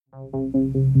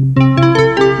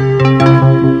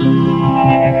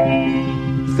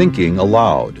Thinking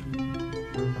Aloud.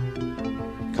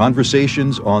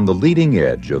 Conversations on the leading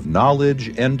edge of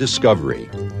knowledge and discovery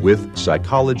with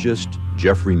psychologist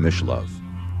Jeffrey Mishlove.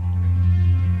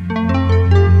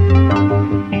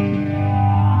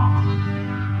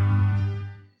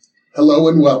 Hello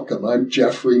and welcome. I'm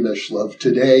Jeffrey Mishlove.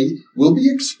 Today, we'll be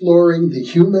exploring the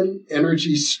human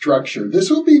energy structure. This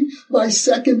will be my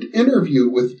second interview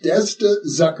with Desda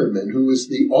Zuckerman, who is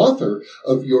the author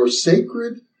of Your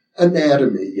Sacred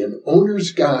Anatomy, an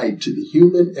owner's guide to the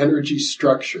human energy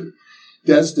structure.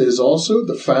 Desda is also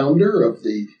the founder of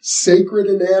the Sacred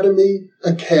Anatomy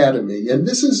Academy. And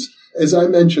this is, as I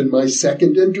mentioned, my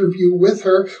second interview with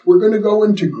her. We're going to go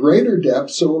into greater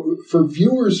depth. So for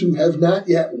viewers who have not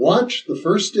yet watched the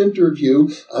first interview,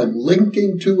 I'm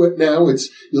linking to it now.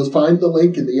 You'll find the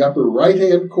link in the upper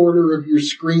right-hand corner of your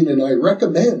screen, and I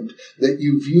recommend that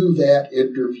you view that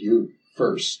interview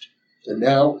first. And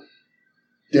now,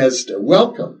 Desda,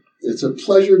 welcome. It's a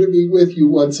pleasure to be with you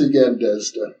once again,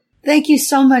 Desda. Thank you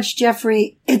so much,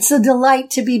 Jeffrey. It's a delight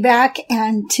to be back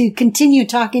and to continue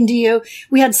talking to you.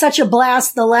 We had such a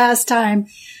blast the last time.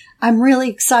 I'm really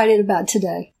excited about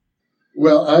today.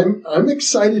 Well, I'm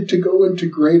excited to go into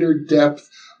greater depth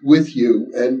with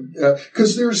you, and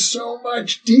because there's so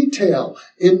much detail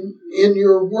in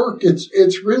your work.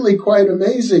 It's really quite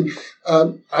amazing.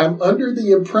 I'm under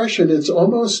the impression it's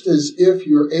almost as if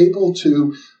you're able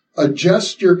to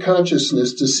adjust your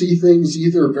consciousness to see things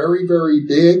either very, very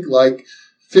big, like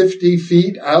 50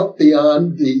 feet out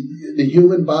beyond the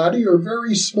human body, or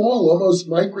very small, almost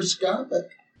microscopic.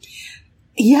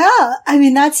 Yeah, I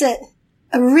mean, that's a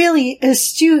really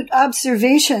astute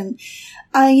observation.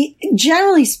 I,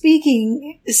 generally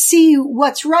speaking, see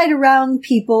what's right around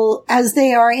people as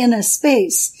they are in a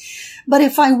space. But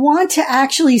if I want to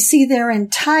actually see their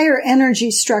entire energy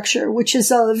structure, which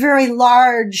is a very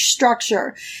large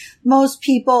structure, most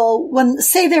people,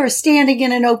 say they were standing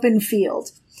in an open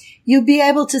field, you'd be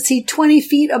able to see 20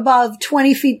 feet above,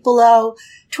 20 feet below,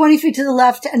 20 feet to the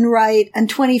left and right, and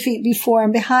 20 feet before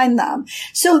and behind them.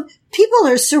 So people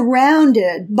are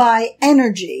surrounded by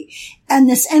energy, and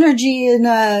this energy in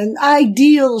an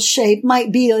ideal shape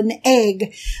might be an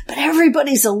egg, but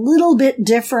everybody's a little bit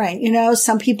different. You know,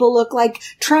 some people look like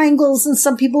triangles and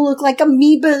some people look like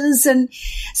amoebas, and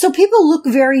so people look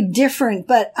very different,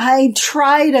 but I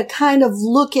try to kind of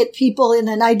look at people in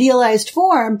an idealized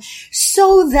form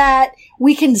so that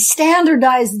we can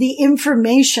standardize the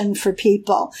information for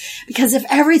people. Because if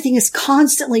everything is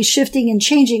constantly shifting and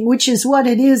changing, which is what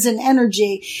it is in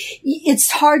energy,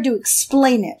 it's hard to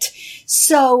explain it.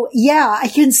 So yeah, I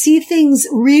can see things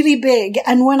really big.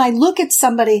 And when I look at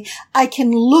somebody, I can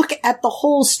look at the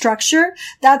whole structure.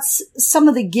 That's some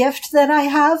of the gift that I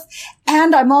have.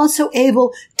 And I'm also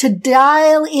able to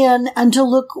dial in and to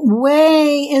look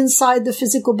way inside the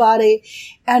physical body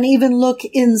and even look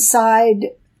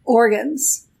inside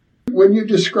organs. When you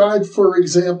describe, for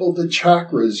example, the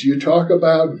chakras, you talk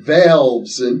about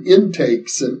valves and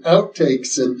intakes and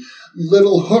outtakes and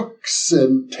little hooks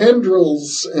and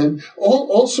tendrils and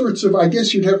all sorts of, I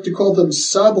guess you'd have to call them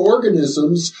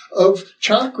sub-organisms of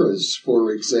chakras,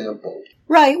 for example.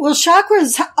 Right. Well,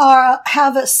 chakras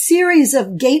have a series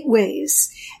of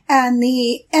gateways, and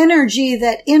the energy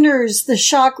that enters the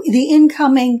chakra, the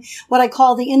incoming, what I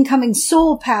call the incoming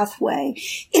soul pathway,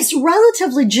 is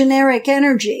relatively generic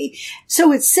energy.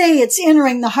 So it's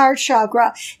entering the heart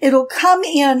chakra. It'll come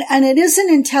in, and it isn't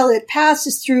until it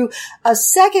passes through a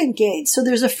second gate. So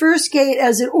there's a first gate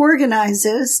as it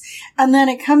organizes, and then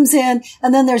it comes in,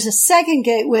 and then there's a second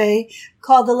gateway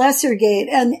called the lesser gate.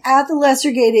 And at the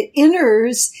lesser gate, it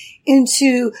enters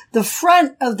into the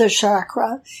front of the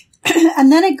chakra.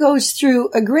 And then it goes through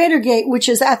a greater gate, which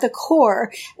is at the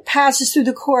core, passes through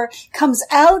the core, comes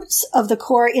out of the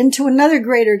core into another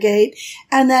greater gate,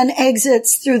 and then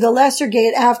exits through the lesser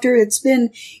gate after it's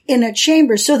been in a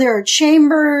chamber. So there are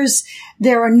chambers,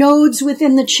 there are nodes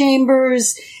within the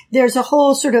chambers, there's a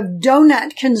whole sort of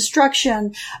donut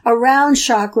construction around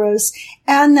chakras,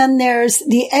 and then there's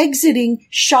the exiting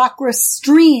chakra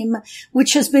stream,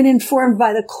 which has been informed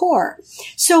by the core.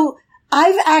 So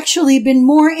I've actually been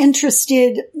more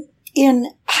interested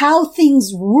in how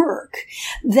things work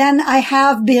than I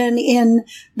have been in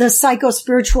the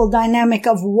psycho-spiritual dynamic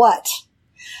of what.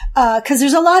 'Cause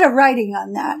there's a lot of writing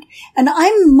on that. And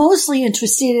I'm mostly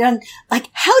interested in, like,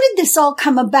 how did this all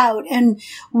come about? And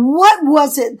what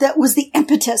was it that was the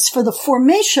impetus for the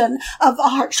formation of a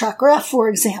heart chakra, for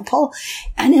example?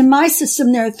 And in my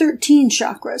system, there are 13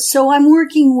 chakras. So I'm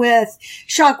working with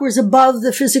chakras above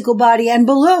the physical body and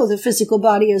below the physical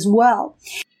body as well.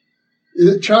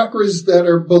 chakras that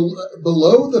are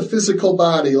below the physical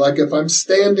body, like if I'm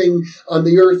standing on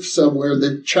the earth somewhere,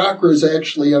 the chakra is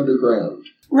actually underground.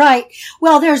 Right.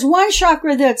 Well, there's one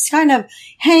chakra that's kind of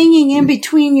hanging in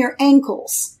between your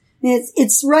ankles.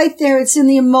 It's right there. It's in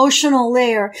the emotional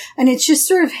layer, and it just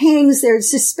sort of hangs there. It's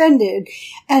suspended,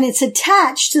 and it's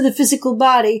attached to the physical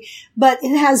body, but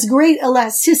it has great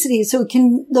elasticity, so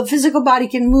the physical body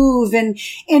can move in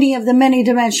any of the many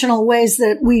dimensional ways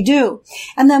that we do.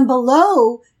 And then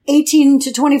below, 18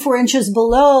 to 24 inches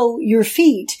below your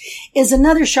feet is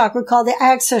another chakra called the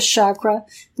axis chakra.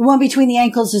 The one between the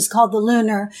ankles is called the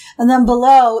lunar, and then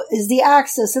below is the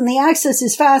axis. And the axis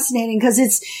is fascinating because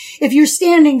if you're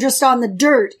standing just on the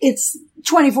dirt, it's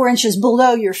 24 inches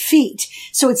below your feet.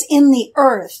 So it's in the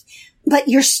earth. But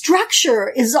your structure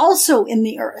is also in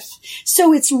the earth.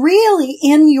 So it's really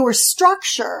in your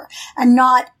structure and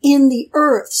not in the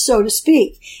earth, so to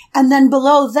speak. And then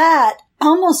below that,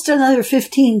 almost another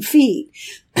 15 feet,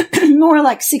 more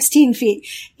like 16 feet,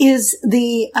 is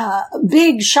the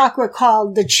big chakra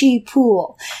called the chi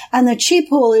pool. And the chi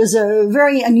pool is a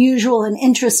very unusual and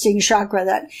interesting chakra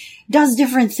that does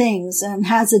different things and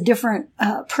has a different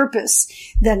purpose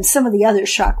than some of the other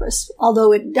chakras,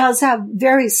 although it does have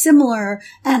very similar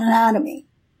anatomy.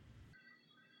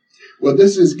 Well,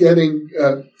 this is getting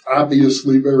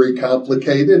obviously very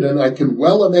complicated, and I can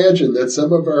well imagine that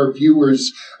some of our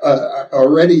viewers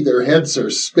already their heads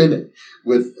are spinning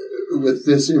with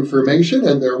this information,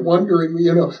 and they're wondering,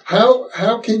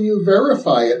 how can you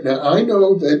verify it? Now, I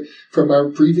know that from our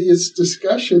previous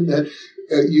discussion that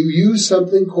you use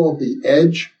something called the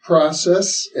EDGE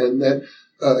process, and that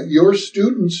your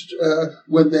students,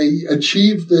 when they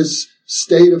achieve this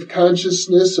state of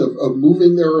consciousness of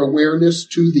moving their awareness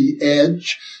to the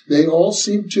edge, they all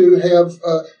seem to have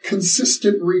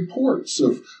consistent reports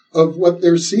of what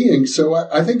they're seeing. So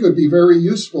I think it would be very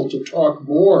useful to talk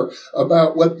more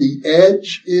about what the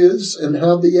edge is and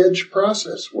how the edge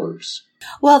process works.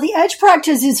 Well, the edge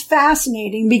practice is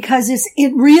fascinating because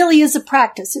it really is a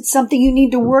practice. It's something you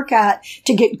need to work at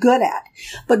to get good at.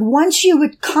 But once you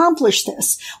accomplish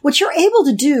this, what you're able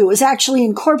to do is actually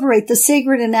incorporate the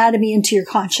sacred anatomy into your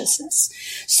consciousness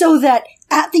so that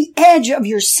at the edge of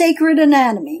your sacred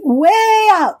anatomy, way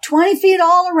out, 20 feet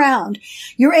all around,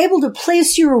 you're able to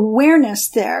place your awareness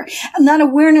there. And that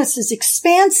awareness is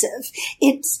expansive.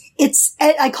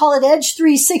 I call it Edge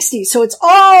 360. So it's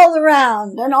all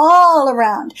around and all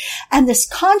around. And this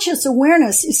conscious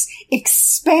awareness is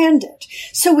expanded.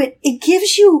 So it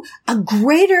gives you a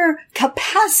greater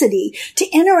capacity to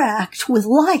interact with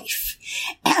life.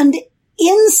 And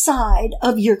inside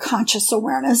of your conscious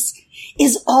awareness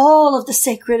is all of the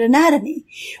sacred anatomy,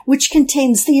 which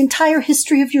contains the entire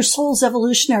history of your soul's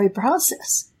evolutionary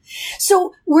process.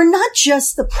 So we're not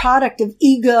just the product of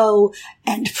ego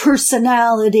and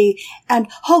personality and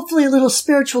hopefully a little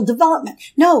spiritual development.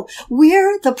 No,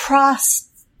 we're the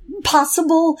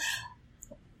possible,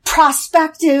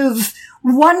 prospective,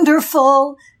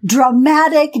 wonderful,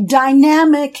 dramatic,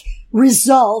 dynamic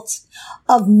result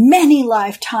of many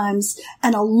lifetimes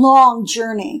and a long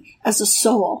journey as a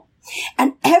soul.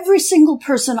 And every single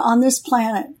person on this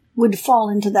planet would fall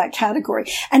into that category.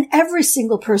 And every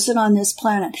single person on this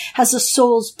planet has a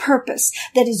soul's purpose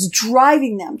that is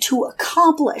driving them to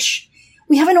accomplish.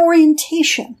 We have an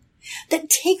orientation that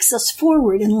takes us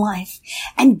forward in life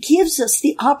and gives us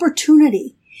the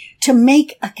opportunity to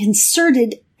make a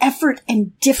concerted effort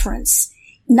and difference,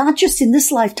 not just in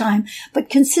this lifetime, but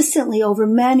consistently over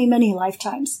many, many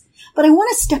lifetimes. But I want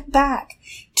to step back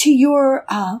to your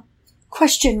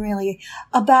question really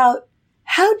about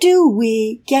how do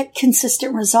we get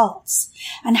consistent results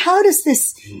and how does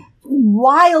this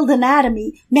wild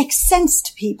anatomy make sense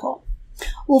to people?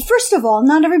 Well, first of all,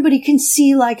 not everybody can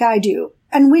see like I do,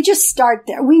 and we just start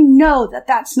there. We know that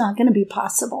that's not going to be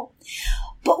possible.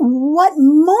 But what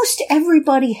most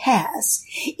everybody has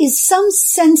is some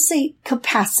sensate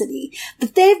capacity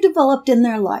that they've developed in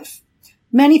their life.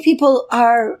 Many people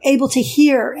are able to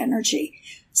hear energy.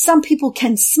 Some people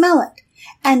can smell it.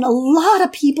 And a lot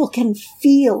of people can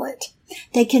feel it.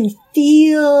 They can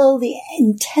feel the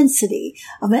intensity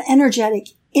of an energetic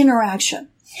interaction.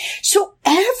 So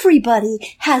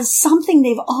everybody has something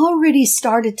they've already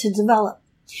started to develop.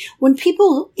 When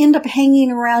people end up hanging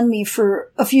around me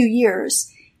for a few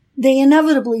years, they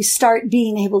inevitably start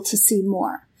being able to see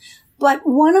more. But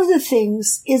one of the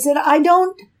things is that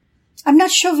I'm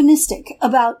not chauvinistic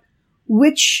about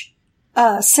which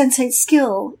sensate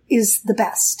skill is the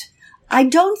best. I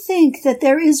don't think that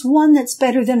there is one that's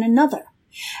better than another.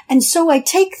 And so I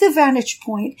take the vantage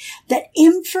point that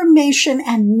information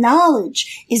and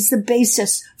knowledge is the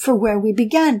basis for where we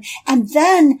begin. And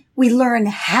then we learn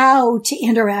how to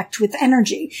interact with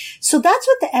energy. So that's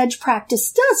what the edge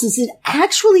practice does, is it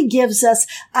actually gives us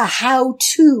a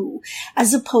how-to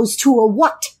as opposed to a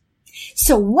what.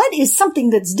 So what is something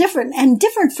that's different, and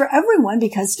different for everyone,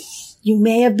 because you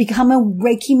may have become a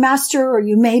Reiki master, or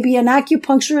you may be an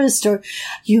acupuncturist, or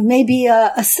you may be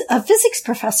a physics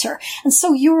professor. And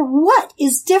so your what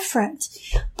is different,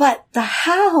 but the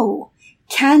how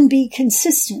can be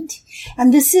consistent.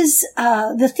 And this is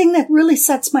the thing that really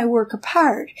sets my work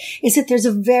apart, is that there's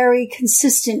a very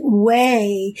consistent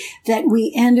way that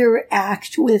we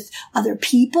interact with other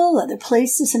people, other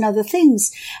places, and other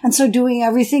things. And so doing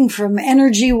everything from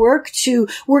energy work to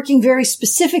working very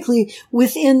specifically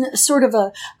within sort of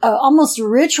a almost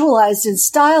ritualized and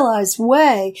stylized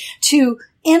way to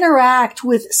interact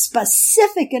with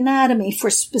specific anatomy for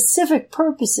specific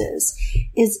purposes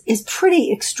is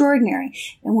pretty extraordinary.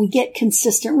 And we get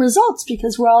consistent results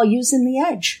because we're all using the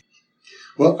edge.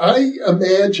 Well, I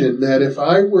imagine that if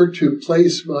I were to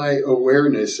place my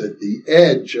awareness at the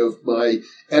edge of my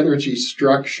energy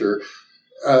structure,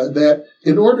 that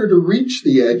in order to reach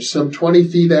the edge, some 20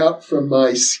 feet out from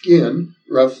my skin,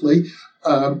 roughly,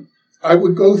 I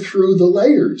would go through the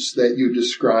layers that you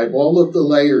describe, all of the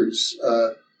layers.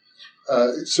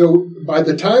 So by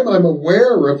the time I'm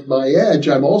aware of my edge,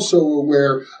 I'm also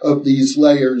aware of these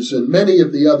layers and many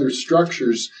of the other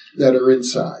structures that are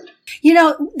inside. You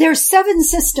know, there's 7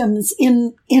 systems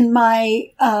in my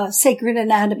sacred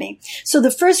anatomy. So the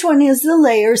first one is the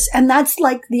layers, and that's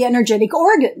like the energetic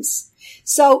organs.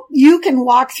 So you can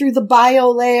walk through the bio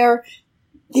layer,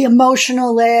 the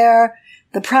emotional layer,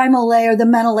 the primal layer, the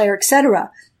mental layer,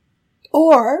 etc.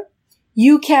 Or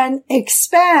you can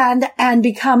expand and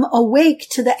become awake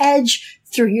to the edge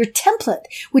through your template,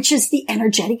 which is the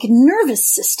energetic nervous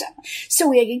system.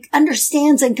 So it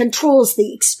understands and controls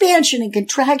the expansion and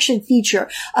contraction feature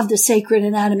of the sacred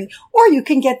anatomy. Or you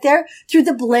can get there through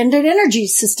the blended energy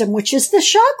system, which is the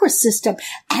chakra system,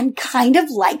 and kind of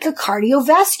like a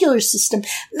cardiovascular system.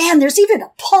 Man, there's even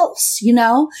a pulse, you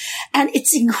know, and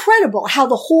it's incredible how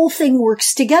the whole thing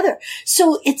works together.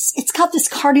 So it's got this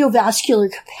cardiovascular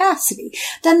capacity.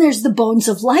 Then there's the bones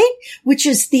of light, which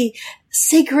is the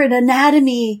sacred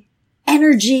anatomy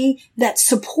energy that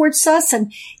supports us.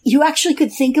 And you actually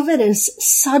could think of it as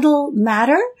subtle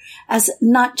matter, as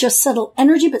not just subtle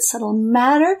energy, but subtle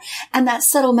matter. And that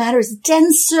subtle matter is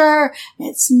denser.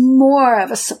 It's more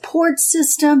of a support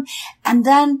system. And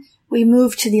then we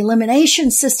move to the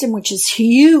elimination system, which is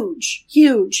huge,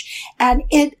 huge. And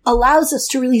it allows us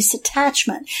to release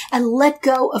attachment and let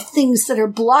go of things that are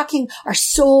blocking our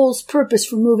soul's purpose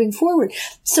for moving forward.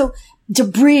 So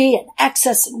debris and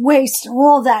excess and waste and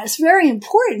all that is very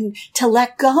important to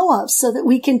let go of so that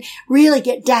we can really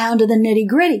get down to the nitty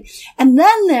gritty. And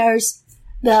then there's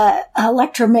the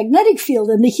electromagnetic field,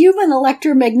 and the human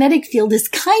electromagnetic field is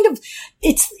kind of,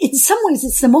 it's, in some ways,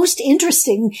 it's the most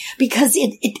interesting because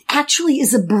it actually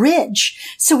is a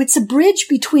bridge. So it's a bridge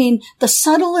between the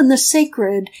subtle and the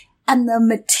sacred and the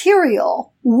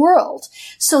material world.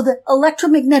 So the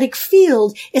electromagnetic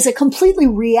field is a completely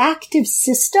reactive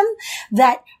system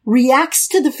that reacts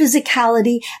to the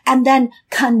physicality and then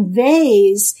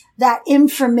conveys that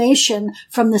information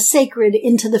from the sacred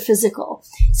into the physical.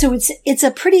 So it's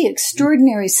a pretty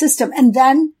extraordinary system. And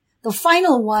then the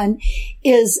final one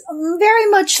is very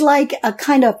much like a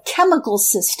kind of chemical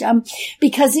system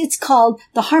because it's called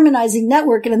the harmonizing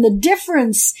network. And the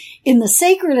difference in the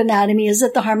sacred anatomy is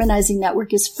that the harmonizing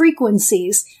network is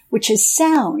frequencies, which is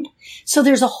sound. So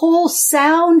there's a whole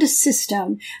sound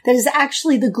system that is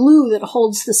actually the glue that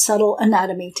holds the subtle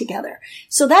anatomy together.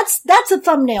 So that's a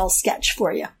thumbnail sketch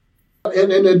for you.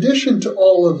 And in addition to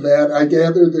all of that, I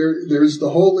gather there's the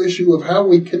whole issue of how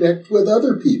we connect with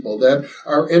other people, that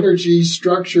our energy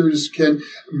structures can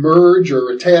merge or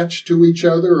attach to each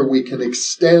other, or we can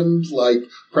extend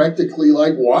practically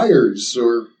like wires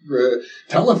or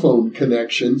telephone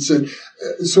connections. And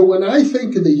so when I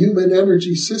think of the human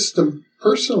energy system,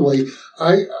 personally,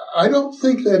 I don't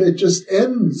think that it just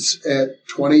ends at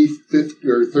 20, 50,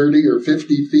 or 30 or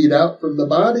 50 feet out from the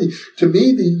body. To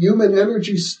me, the human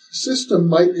energy system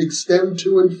might extend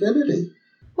to infinity.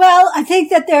 Well, I think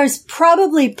that there's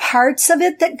probably parts of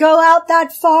it that go out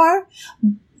that far.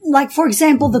 Like, for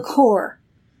example, the core.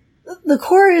 The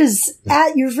core is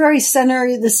at your very center,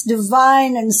 this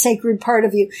divine and sacred part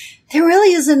of you. There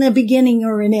really isn't a beginning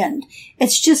or an end.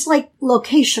 It's just like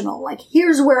locational, like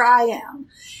here's where I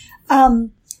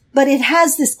am. but it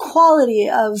has this quality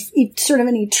of sort of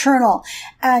an eternal.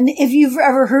 And if you've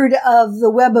ever heard of the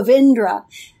web of Indra,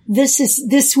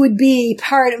 this would be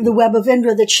part of the web of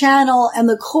Indra. The channel and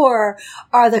the core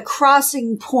are the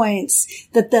crossing points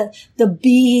that the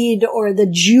bead or the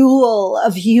jewel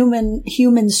of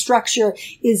human structure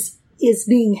is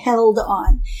being held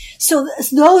on. So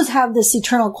those have this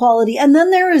eternal quality. And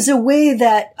then there is a way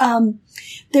that,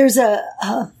 there's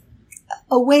a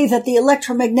way that the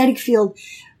electromagnetic field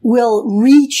will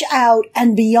reach out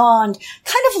and beyond,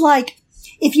 kind of like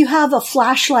if you have a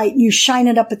flashlight and you shine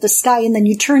it up at the sky and then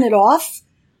you turn it off,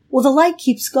 well, the light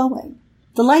keeps going.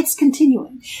 The light's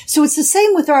continuing. So it's the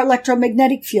same with our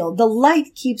electromagnetic field. The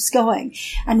light keeps going,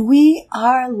 and we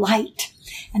are light,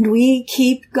 and we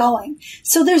keep going.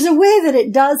 So there's a way that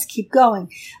it does keep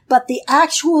going, but the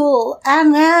actual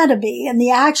anatomy and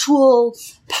the actual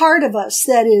part of us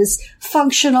that is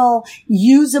functional,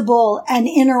 usable, and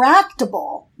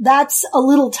interactable, that's a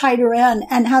little tighter in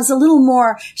and has a little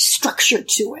more structure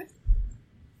to it.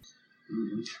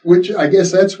 Which I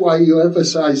guess that's why you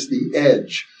emphasize the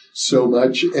edge so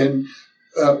much. And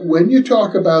when you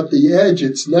talk about the edge,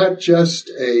 it's not just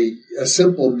a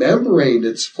simple membrane.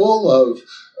 It's full of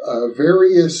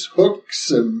various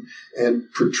hooks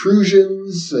and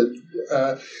protrusions, and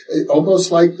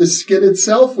almost like the skin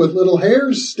itself, with little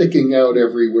hairs sticking out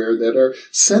everywhere that are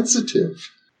sensitive.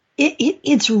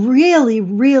 It's really,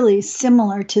 really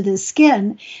similar to the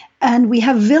skin. And we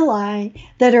have villi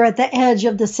that are at the edge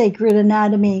of the sacred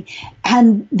anatomy.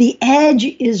 And the edge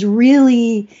is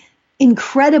really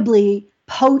incredibly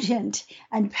potent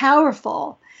and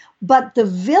powerful. But the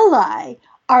villi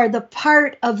are the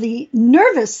part of the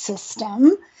nervous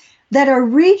system that are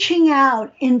reaching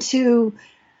out into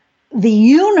the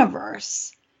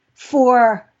universe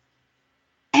for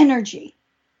energy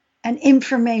and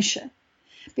information,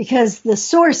 because the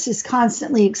source is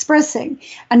constantly expressing,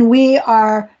 and we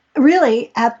are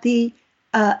really at the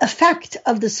effect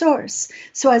of the source.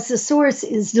 So as the source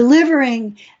is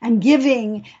delivering and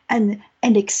giving and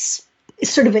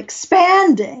sort of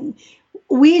expanding,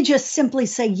 we just simply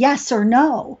say yes or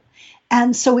no.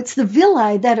 And so it's the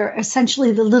villi that are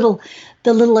essentially the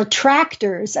little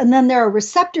attractors. And then there are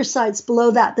receptor sites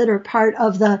below that are part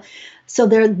of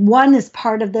one is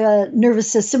part of the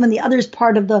nervous system and the other is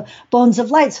part of the bones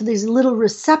of light. So there's little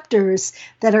receptors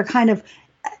that are kind of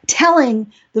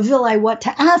telling the villi what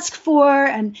to ask for,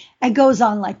 and it goes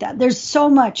on like that. There's so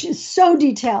much, it's so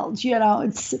detailed,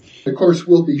 it's. Of course,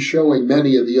 we'll be showing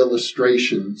many of the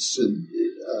illustrations in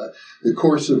the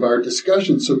course of our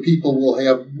discussion, so people will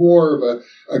have more of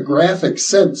a graphic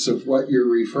sense of what you're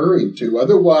referring to.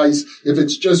 Otherwise, if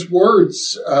it's just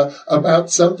words about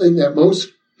something that most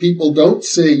people don't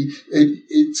see,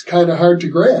 it's kind of hard to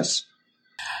grasp.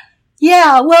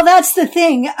 Yeah, well, that's the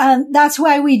thing. That's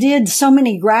why we did so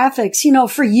many graphics.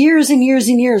 For years and years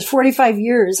and years, 45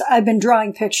 years, I've been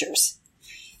drawing pictures.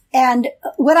 And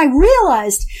what I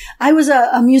realized, I was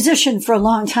a musician for a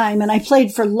long time, and I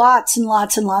played for lots and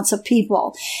lots and lots of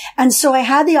people. And so I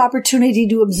had the opportunity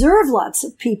to observe lots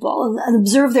of people and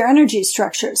observe their energy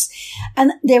structures.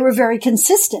 And they were very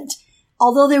consistent.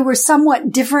 Although they were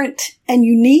somewhat different and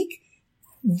unique,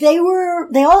 they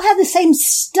all had the same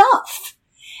stuff.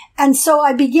 And so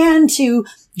I began to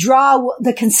draw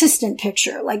the consistent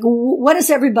picture. Like, what does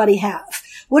everybody have?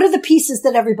 What are the pieces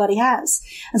that everybody has?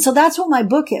 And so that's what my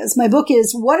book is. My book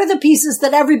is, what are the pieces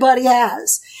that everybody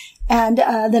has? And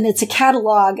then it's a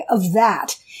catalog of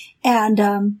that.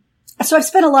 And so I've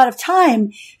spent a lot of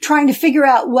time trying to figure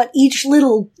out what each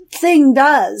little thing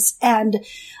does. And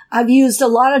I've used a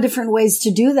lot of different ways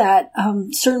to do that.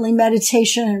 Certainly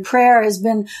meditation and prayer has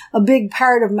been a big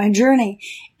part of my journey.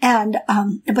 And,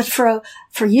 but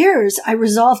for years, I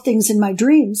resolved things in my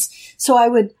dreams. So I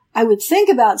would think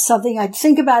about something. I'd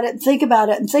think about it and think about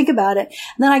it and think about it.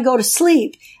 And then I'd go to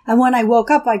sleep. And when I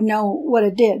woke up, I'd know what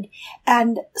it did.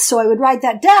 And so I would write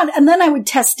that down, and then I would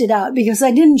test it out, because I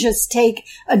didn't just take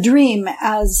a dream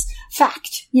as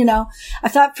fact. I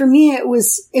thought for me it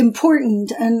was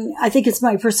important, and I think it's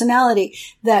my personality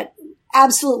that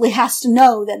absolutely has to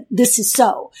know that this is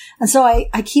so. And so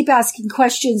I keep asking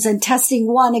questions and testing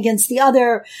one against the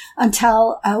other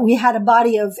until we had a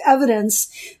body of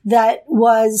evidence that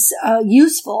was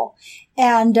useful.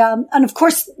 And of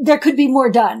course there could be more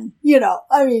done,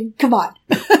 come on.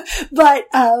 But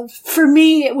for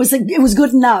me it was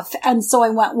good enough, and so I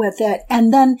went with it.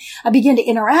 And then I began to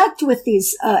interact with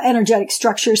these energetic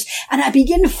structures, and I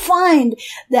began to find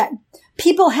that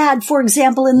people had, for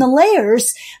example, in the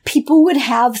layers, people would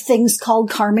have things called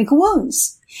karmic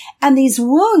wounds. And these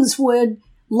wounds would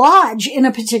lodge in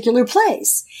a particular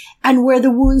place. And where the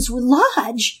wounds would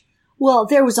lodge Well,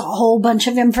 there was a whole bunch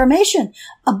of information,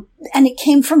 and it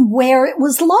came from where it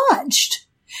was lodged.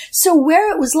 So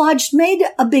where it was lodged made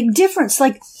a big difference.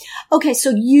 Like, okay, so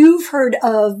you've heard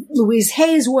of Louise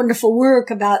Hay's wonderful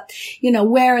work about,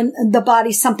 where in the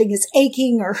body something is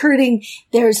aching or hurting.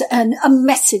 There's a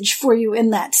message for you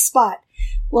in that spot.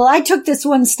 Well, I took this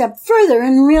one step further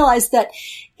and realized that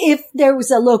if there was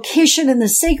a location in the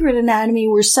sacred anatomy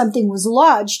where something was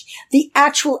lodged, the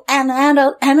actual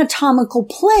anatomical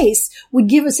place would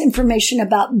give us information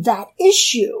about that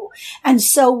issue. And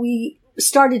so we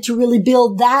started to really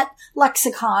build that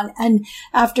lexicon. And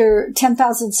after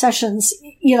 10,000 sessions,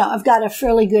 I've got a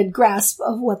fairly good grasp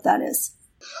of what that is.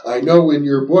 I know in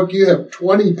your book you have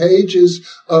 20 pages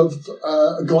of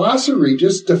glossary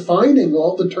just defining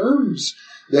all the terms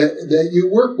that you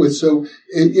work with. So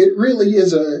it really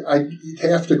is I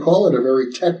have to call it a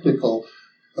very technical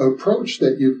approach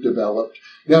that you've developed.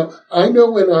 Now, I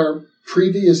know in our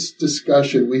previous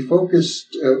discussion, we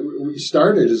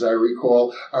started, as I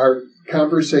recall, our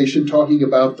conversation talking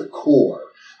about the core,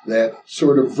 that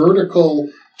sort of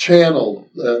vertical channel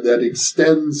that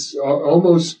extends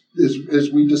almost,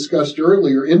 as we discussed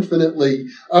earlier, infinitely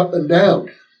up and down.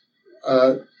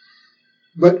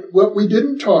 But what we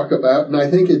didn't talk about, and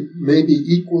I think it may be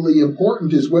equally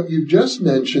important, is what you just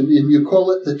mentioned, and you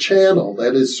call it the channel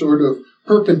that is sort of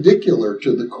perpendicular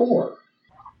to the core.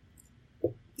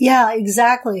 Yeah,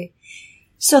 exactly.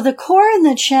 So the core and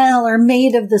the channel are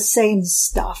made of the same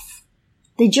stuff.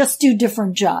 They just do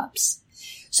different jobs.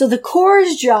 So the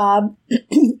core's job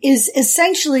is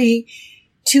essentially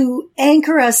to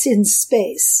anchor us in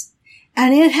space.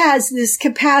 And it has this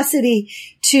capacity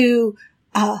to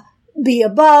be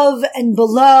above and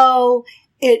below.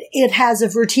 It has a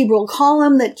vertebral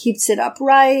column that keeps it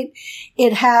upright.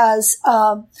 It has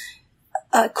a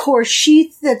core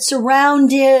sheath that's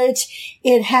around it.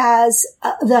 It has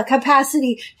the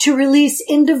capacity to release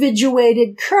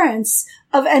individuated currents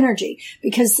of energy,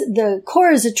 because the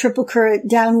core is a triple current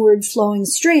downward flowing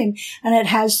stream, and it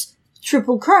has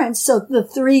triple currents. So the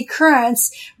three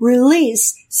currents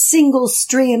release single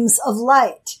streams of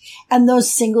light, and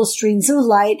those single streams of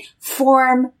light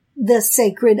form the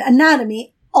sacred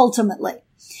anatomy ultimately.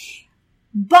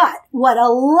 But what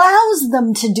allows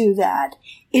them to do that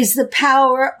is the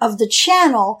power of the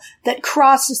channel that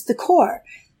crosses the core.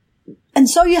 And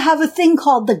so you have a thing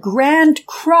called the Grand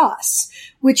Cross,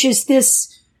 which is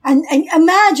this, and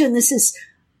imagine this is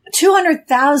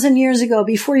 200,000 years ago,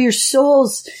 before your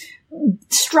soul's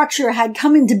structure had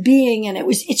come into being, and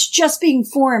it's just being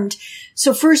formed.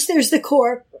 So first there's the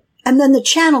core, and then the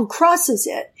channel crosses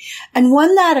it. And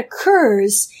when that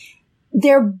occurs,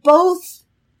 they're both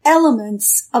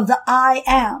elements of the I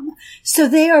am. So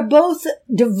they are both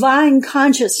divine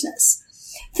consciousness.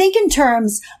 Think in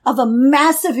terms of a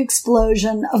massive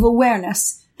explosion of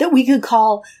awareness that we could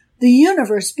call the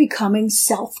universe becoming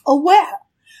self-aware.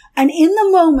 And in the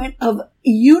moment of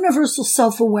universal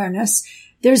self-awareness,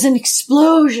 there's an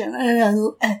explosion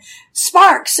and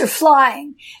sparks are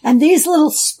flying. And these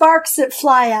little sparks that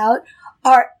fly out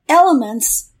are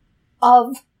elements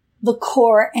of the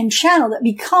core and channel that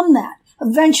become that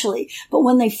eventually. But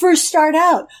when they first start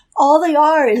out, all they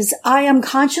are is I am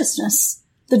consciousness.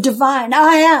 The divine,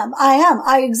 I am,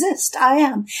 I exist, I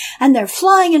am. And they're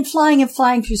flying and flying and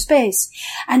flying through space.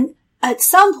 And at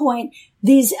some point,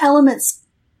 these elements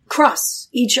cross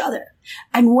each other.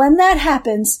 And when that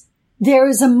happens, there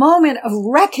is a moment of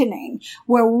reckoning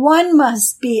where one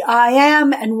must be I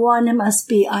am and one must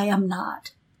be I am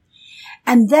not.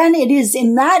 And then it is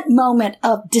in that moment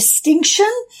of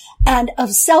distinction and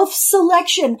of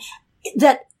self-selection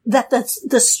that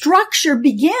the structure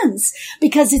begins,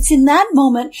 because it's in that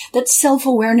moment that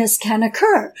self-awareness can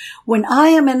occur. When I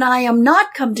am and I am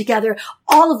not come together,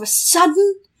 all of a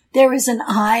sudden there is an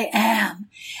I am.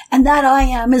 And that I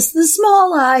am is the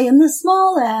small I and the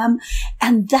small m,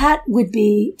 and that would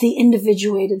be the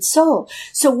individuated soul.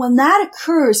 So when that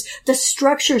occurs, the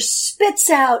structure spits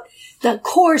out, the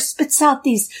core spits out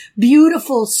these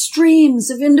beautiful streams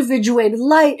of individuated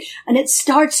light, and it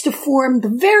starts to form the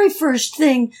very first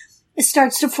thing. It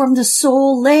starts to form the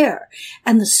soul layer.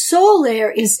 And the soul layer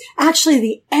is actually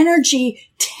the energy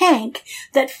tank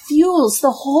that fuels the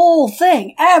whole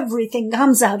thing. Everything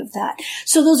comes out of that.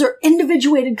 So those are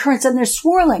individuated currents, and they're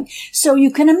swirling. So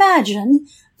you can imagine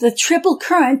the triple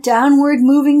current downward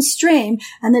moving stream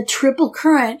and the triple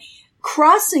current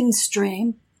crossing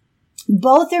stream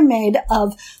Both are made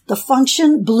of the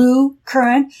function blue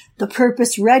current, the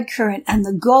purpose red current, and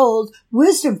the gold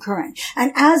wisdom current.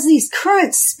 And as these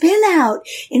currents spin out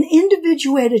in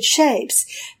individuated shapes,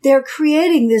 they're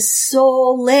creating this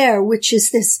soul layer, which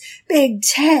is this big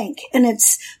tank, and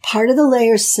it's part of the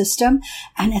layer system.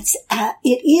 And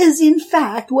it is in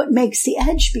fact what makes the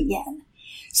edge begin.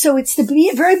 So it's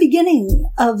the very beginning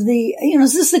of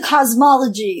this is the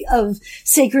cosmology of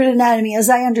sacred anatomy as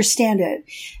I understand it.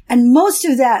 And most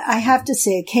of that, I have to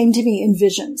say, came to me in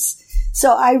visions.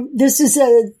 So this is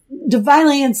a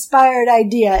divinely inspired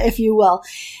idea, if you will.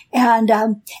 And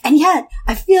yet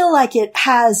I feel like it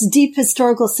has deep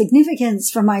historical significance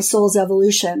for my soul's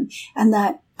evolution, and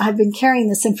that I've been carrying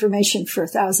this information for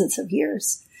thousands of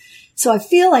years. So I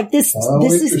feel like this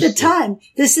is the time.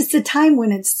 This is the time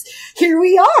when here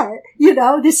we are.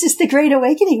 This is the Great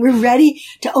Awakening. We're ready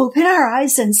to open our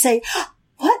eyes and say,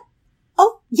 what?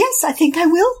 Oh, yes, I think I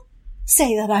will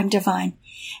say that I'm divine.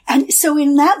 And so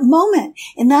in that moment,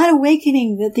 in that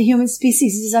awakening that the human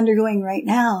species is undergoing right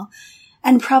now,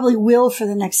 and probably will for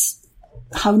the next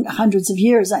hundreds of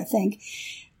years, I think,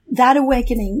 that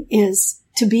awakening is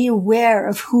to be aware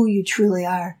of who you truly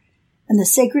are. And the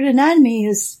sacred anatomy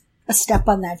is a step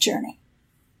on that journey.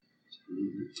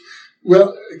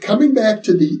 Well, coming back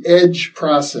to the edge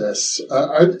process,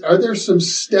 are there some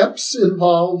steps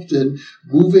involved in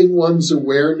moving one's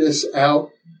awareness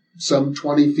out some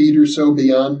 20 feet or so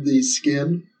beyond the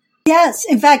skin? Yes.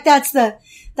 In fact, that's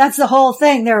the whole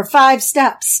thing. There are 5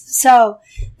 steps. So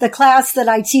the class that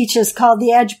I teach is called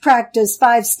the Edge Practice,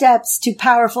 5 Steps to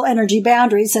Powerful Energy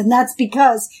Boundaries. And that's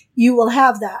because you will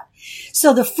have that.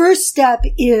 So the first step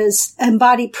is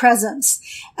embody presence.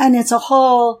 And it's a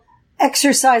whole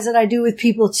exercise that I do with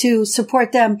people to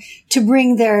support them to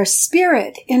bring their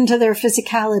spirit into their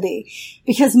physicality.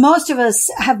 Because most of us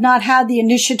have not had the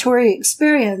initiatory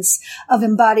experience of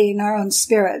embodying our own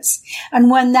spirits.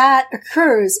 And when that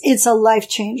occurs, it's a life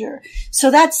changer. So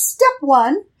that's step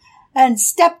 1. And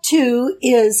step 2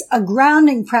 is a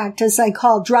grounding practice I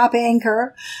call drop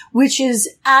anchor, which is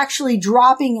actually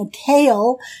dropping a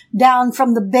tail down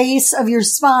from the base of your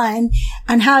spine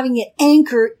and having it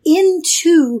anchor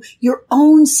into your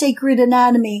own sacred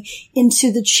anatomy, into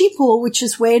the chi pool, which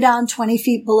is way down 20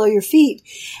 feet below your feet.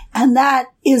 And that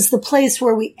is the place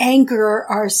where we anchor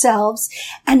ourselves.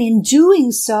 And in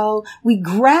doing so, we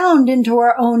ground into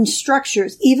our own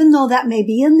structures, even though that may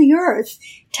be in the earth.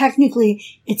 Technically,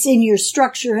 it's in your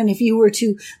structure. And if you were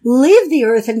to leave the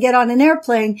earth and get on an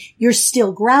airplane, you're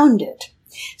still grounded.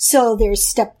 So there's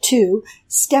step 2.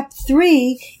 Step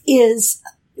 3 is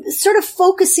sort of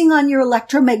focusing on your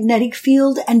electromagnetic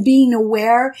field and being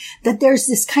aware that there's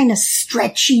this kind of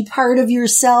stretchy part of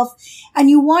yourself, and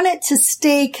you want it to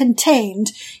stay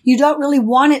contained. You don't really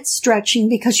want it stretching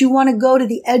because you want to go to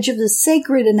the edge of the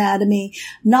sacred anatomy,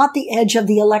 not the edge of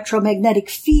the electromagnetic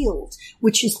field,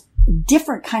 which is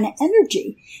different kind of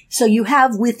energy. So you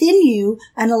have within you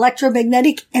an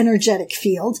electromagnetic energetic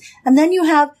field, and then you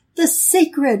have the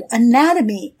sacred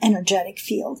anatomy energetic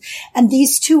field. And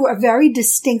these two are very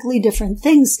distinctly different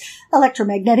things.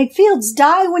 Electromagnetic fields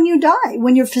die when you die.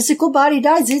 When your physical body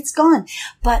dies, it's gone.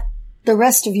 But the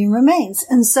rest of you remains.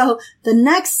 And so the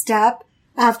next step,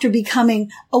 after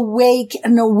becoming awake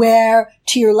and aware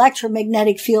to your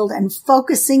electromagnetic field and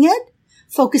focusing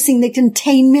the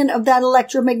containment of that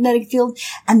electromagnetic field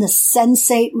and the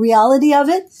sensate reality of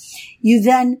it, you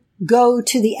then go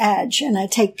to the edge. And I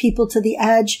take people to the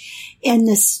edge in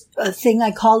this thing I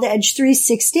call the Edge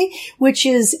 360, which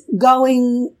is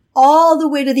going all the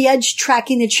way to the edge,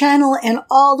 tracking the channel, and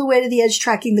all the way to the edge,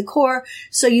 tracking the core.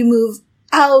 So you move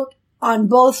out on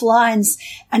both lines,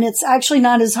 and it's actually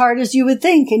not as hard as you would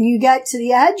think. And you get to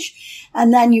the edge,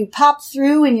 and then you pop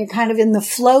through, and you're kind of in the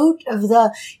float of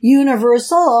the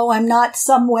universal. Oh, I'm not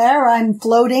somewhere, I'm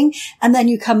floating. And then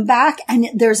you come back, and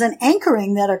there's an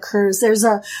anchoring that occurs. There's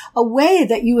a way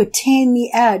that you attain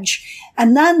the edge.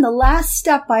 And then the last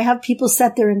step, I have people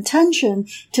set their intention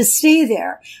to stay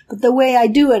there. But the way I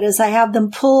do it is I have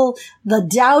them pull the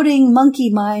doubting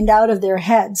monkey mind out of their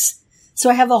heads. So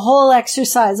I have a whole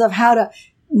exercise of how to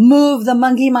move the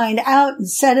monkey mind out and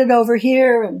set it over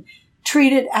here and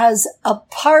treat it as a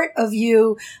part of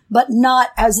you, but not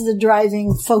as the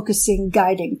driving, focusing,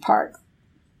 guiding part.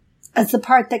 As the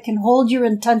part that can hold your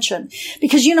intention.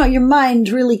 Because, your mind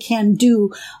really can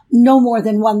do no more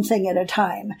than one thing at a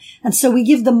time. And so we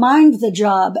give the mind the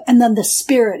job, and then the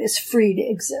spirit is free to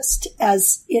exist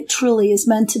as it truly is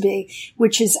meant to be,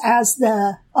 which is as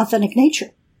the authentic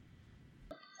nature.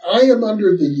 I am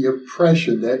under the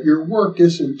impression that your work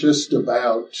isn't just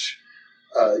about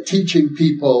teaching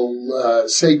people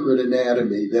sacred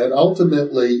anatomy, that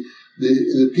ultimately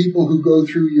the people who go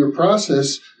through your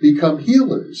process become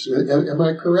healers. Am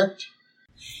I correct?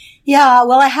 Yeah,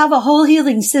 well, I have a whole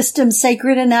healing system,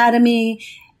 sacred anatomy,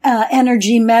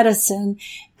 energy medicine.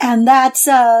 And that's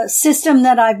a system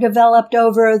that I've developed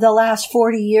over the last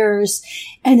 40 years.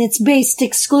 And it's based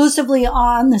exclusively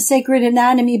on the sacred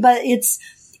anatomy, but it's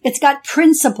got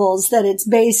principles that it's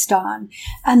based on.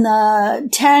 And the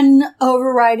 10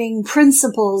 overriding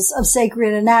principles of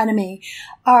sacred anatomy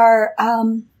are,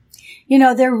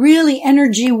 they're really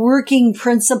energy working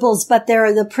principles, but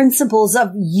they're the principles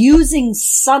of using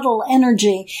subtle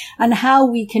energy and how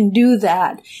we can do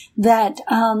that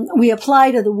we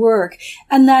apply to the work.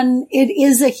 And then it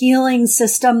is a healing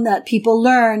system that people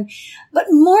learn. But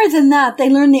more than that, they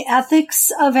learn the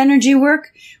ethics of energy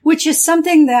work, which is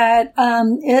something that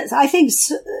I think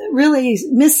is really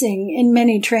missing in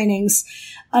many trainings,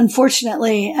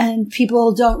 unfortunately, and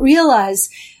people don't realize.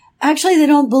 Actually, they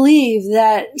don't believe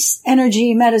that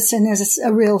energy medicine is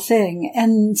a real thing.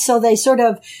 And so they sort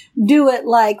of do it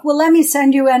like, well, let me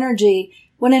send you energy,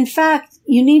 when in fact,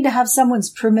 you need to have someone's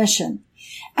permission.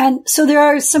 And so there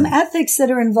are some ethics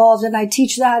that are involved, and I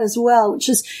teach that as well, which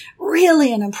is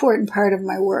really an important part of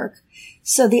my work.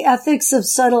 So the ethics of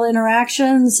subtle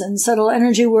interactions and subtle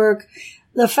energy work,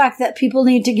 the fact that people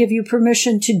need to give you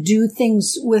permission to do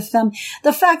things with them,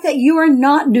 the fact that you are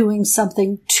not doing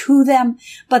something to them,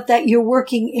 but that you're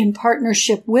working in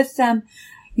partnership with them,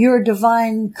 your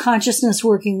divine consciousness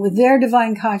working with their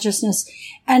divine consciousness,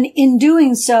 and in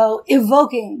doing so,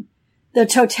 evoking the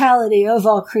totality of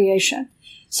all creation.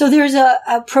 So there's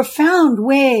a profound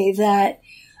way that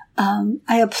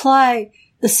I apply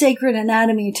the sacred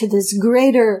anatomy to this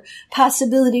greater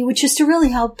possibility, which is to really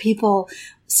help people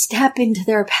step into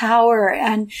their power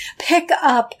and pick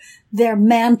up their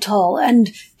mantle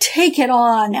and take it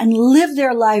on and live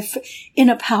their life in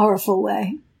a powerful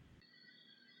way.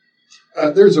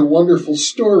 There's a wonderful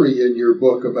story in your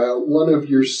book about one of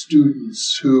your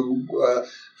students who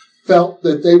felt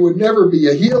that they would never be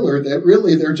a healer, that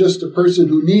really they're just a person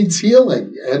who needs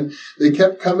healing. And they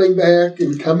kept coming back,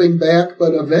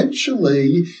 but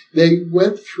eventually they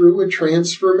went through a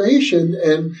transformation.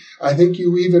 And I think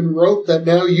you even wrote that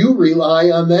now you rely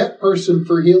on that person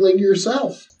for healing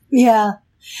yourself. Yeah.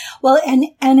 Well,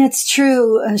 and it's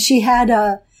true. She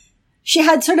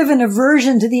had sort of an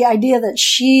aversion to the idea that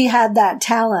she had that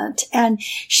talent, and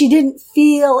she didn't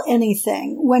feel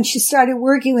anything. When she started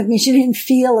working with me, she didn't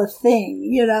feel a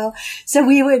thing, So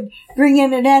we would bring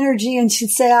in an energy and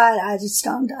she'd say, I just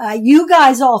don't, you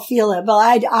guys all feel it, but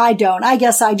I don't. I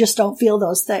guess I just don't feel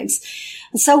those things.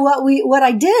 So what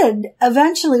I did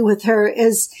eventually with her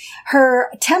is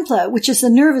her template, which is the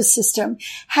nervous system,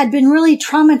 had been really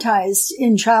traumatized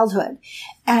in childhood.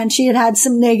 And she had had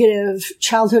some negative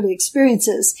childhood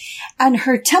experiences. And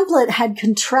her template had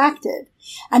contracted.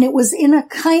 And it was in a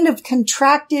kind of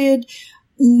contracted,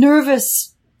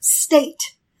 nervous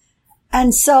state.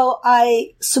 And so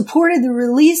I supported the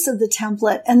release of the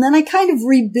template. And then I kind of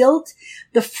rebuilt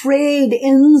the frayed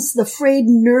ends, the frayed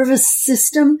nervous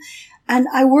system. And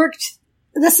I worked,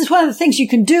 this is one of the things you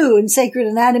can do in sacred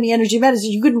anatomy, energy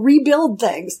medicine. You can rebuild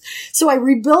things. So I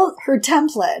rebuilt her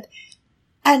template.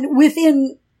 And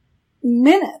within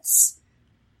minutes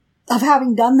of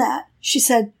having done that, she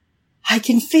said, I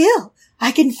can feel it.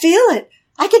 I can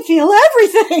feel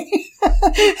everything.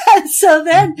 And so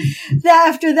then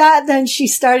after that, then she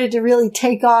started to really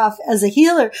take off as a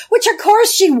healer, which of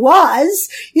course she was,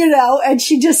 and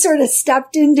she just sort of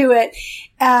stepped into it.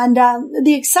 And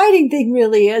the exciting thing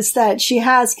really is that she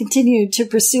has continued to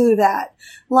pursue that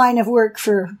line of work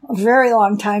for a very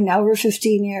long time now, over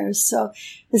 15 years. So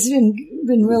it's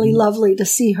been really lovely to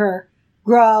see her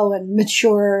grow and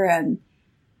mature and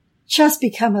just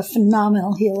become a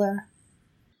phenomenal healer.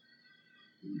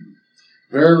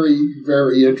 Very,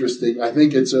 very interesting. I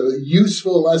think it's a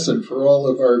useful lesson for all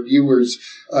of our viewers.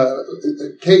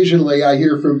 Occasionally I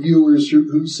hear from viewers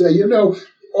who say,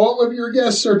 all of your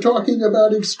guests are talking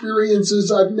about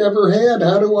experiences I've never had.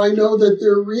 How do I know that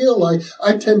they're real?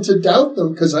 I tend to doubt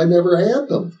them because I never had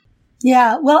them.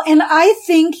 Yeah, well, and I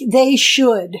think they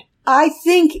should. I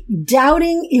think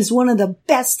doubting is one of the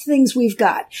best things we've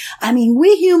got. I mean,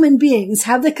 we human beings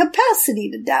have the capacity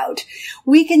to doubt.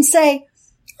 We can say,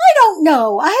 I don't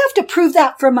know. I have to prove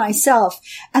that for myself.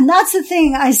 And that's the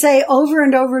thing I say over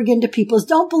and over again to people is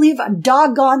don't believe a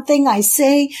doggone thing I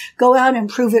say. Go out and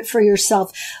prove it for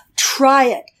yourself. Try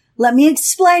it. Let me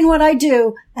explain what I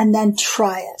do and then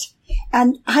try it.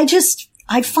 And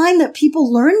I find that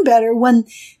people learn better when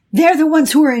they're the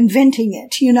ones who are inventing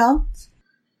it,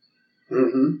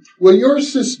 Mm-hmm. Well, your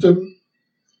system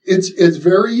It's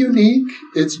very unique.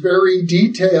 It's very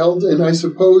detailed, and I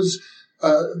suppose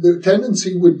the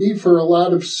tendency would be for a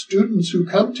lot of students who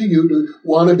come to you to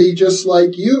want to be just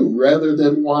like you rather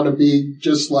than want to be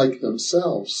just like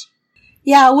themselves.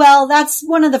 Yeah, well, that's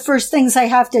one of the first things I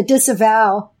have to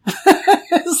disavow.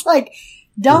 It's like,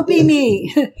 don't be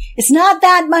me. It's not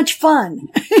that much fun.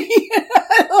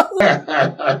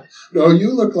 No,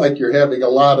 you look like you're having a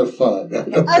lot of fun.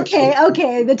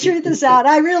 Okay. The truth is out.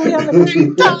 I really have a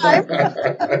great time.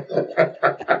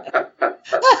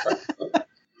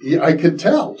 Yeah, I can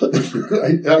tell.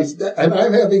 And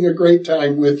I'm having a great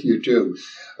time with you, too.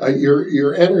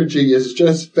 Your energy is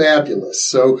just fabulous.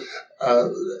 So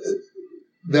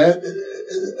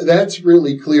that's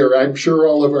really clear. I'm sure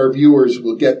all of our viewers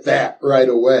will get that right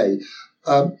away.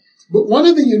 But one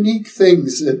of the unique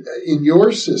things in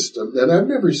your system that I've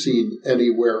never seen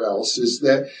anywhere else is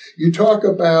that you talk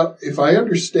about, if I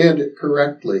understand it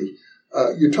correctly,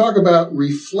 you talk about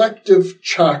reflective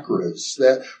chakras,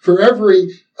 that for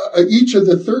each of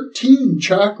the 13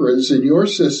 chakras in your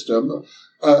system,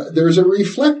 there's a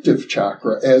reflective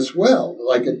chakra as well,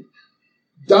 like a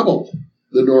double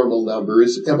the normal number.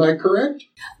 Am I correct?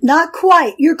 Not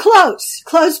quite. You're close.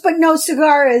 Close, but no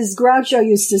cigar, as Groucho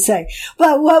used to say.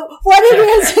 But what it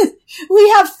is, we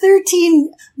have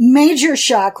 13 major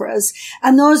chakras,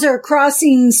 and those are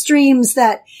crossing streams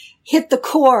that hit the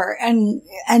core and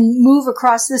move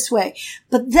across this way.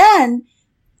 But then,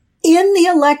 in the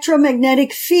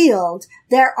electromagnetic field,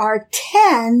 there are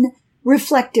 10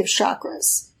 reflective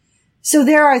chakras. So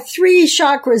there are 3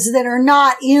 chakras that are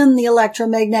not in the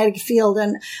electromagnetic field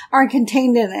and aren't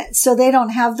contained in it. So they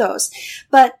don't have those.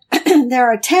 But there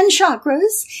are 10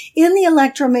 chakras in the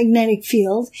electromagnetic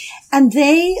field, and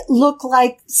they look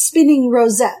like spinning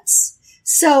rosettes.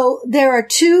 So there are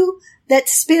 2 that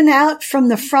spin out from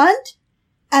the front,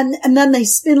 and then they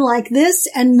spin like this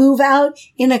and move out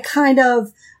in a kind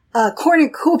of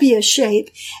cornucopia shape.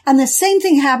 And the same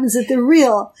thing happens at the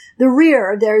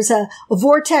rear. There's a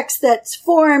vortex that's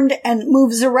formed and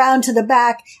moves around to the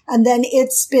back, and then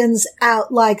it spins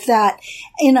out like that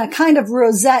in a kind of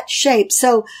rosette shape.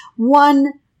 So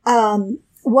one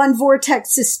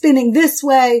vortex is spinning this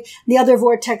way, the other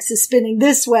vortex is spinning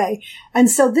this way. And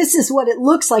so this is what it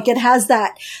looks like. It has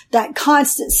that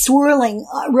constant swirling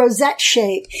rosette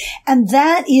shape. And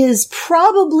that is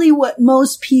probably what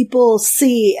most people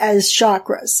see as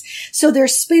chakras. So they're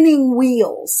spinning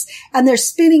wheels, and they're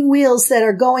spinning wheels that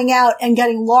are going out and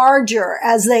getting larger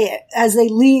as they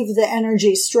leave the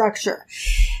energy structure.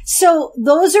 So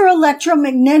those are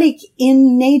electromagnetic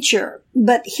in nature.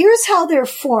 But here's how they're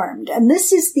formed, and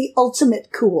this is the ultimate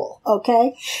cool,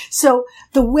 okay? So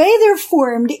the way they're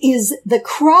formed is the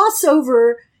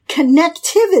crossover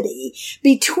connectivity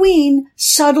between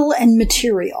subtle and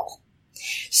material.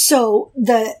 So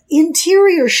the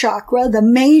interior chakra, the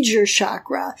major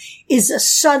chakra, is a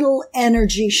subtle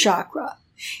energy chakra.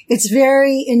 It's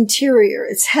very interior.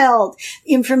 It's held.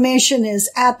 Information is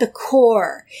at the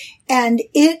core, and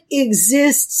it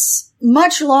exists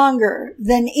much longer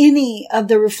than any of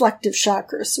the reflective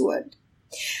chakras would.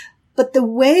 But the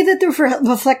way that the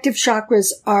reflective chakras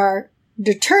are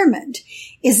determined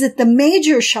is that the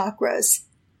major chakras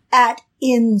at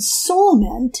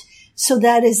ensoulment, so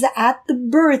that is at the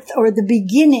birth or the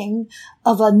beginning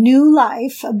of a new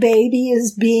life, a baby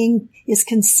is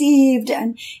conceived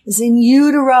and is in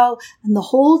utero, and the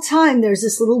whole time there's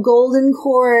this little golden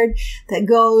cord that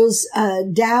goes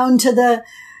down to the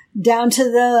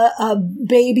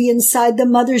baby inside the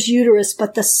mother's uterus.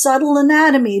 But the subtle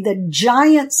anatomy, the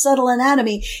giant subtle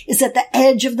anatomy, is at the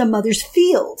edge of the mother's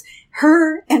field,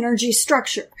 her energy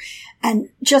structure. And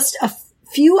just a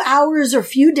few hours or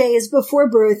few days before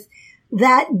birth,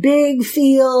 that big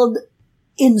field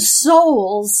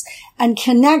ensouls and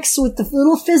connects with the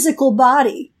little physical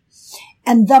body.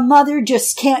 And the mother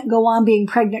just can't go on being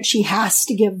pregnant. She has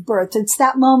to give birth. It's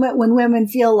that moment when women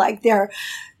feel like they're,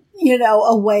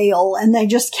 a whale, and they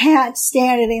just can't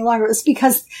stand it any longer. It's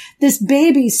because this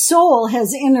baby's soul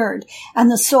has entered, and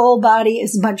the soul body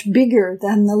is much bigger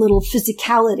than the little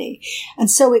physicality. And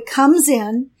so it comes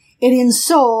in, it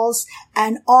ensouls,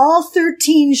 and all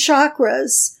 13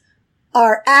 chakras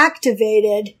are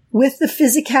activated with the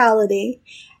physicality,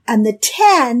 and the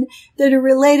 10 that are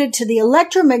related to the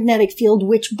electromagnetic field,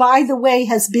 which, by the way,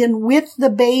 has been with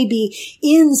the baby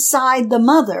inside the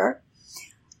mother,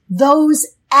 those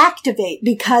activate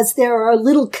because there are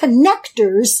little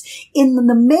connectors in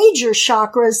the major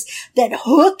chakras that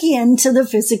hook into the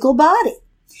physical body.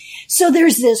 So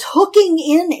there's this hooking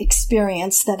in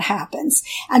experience that happens.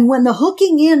 And when the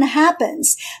hooking in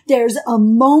happens, there's a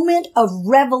moment of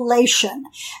revelation.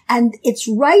 And it's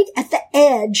right at the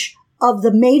edge of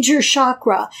the major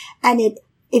chakra. And it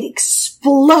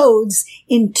explodes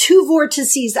in 2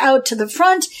 vortices out to the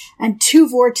front and 2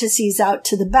 vortices out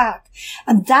to the back.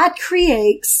 And that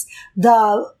creates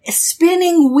the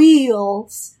spinning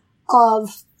wheels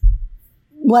of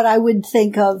what I would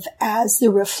think of as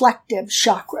the reflective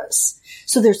chakras.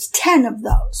 So there's 10 of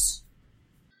those.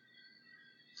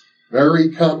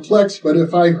 Very complex, but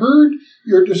if I heard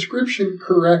your description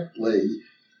correctly,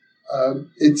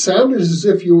 it sounded as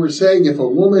if you were saying if a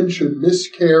woman should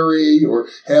miscarry or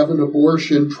have an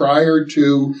abortion prior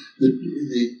to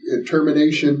the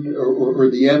termination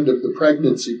or the end of the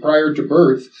pregnancy, prior to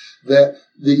birth, that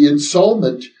the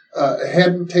ensoulment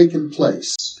hadn't taken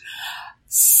place.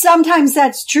 Sometimes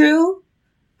that's true,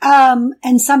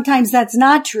 and sometimes that's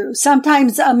not true.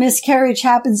 Sometimes a miscarriage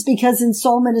happens because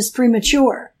ensoulment is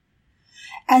premature.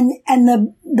 And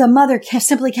the mother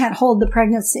simply can't hold the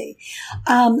pregnancy.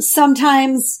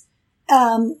 Sometimes,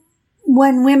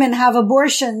 when women have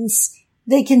abortions,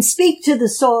 they can speak to the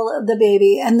soul of the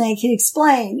baby and they can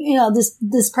explain,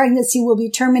 this pregnancy will be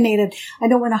terminated. I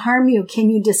don't want to harm you. Can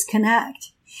you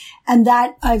disconnect? And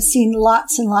that I've seen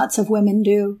lots and lots of women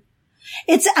do.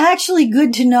 It's actually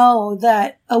good to know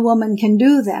that a woman can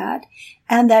do that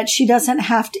and that she doesn't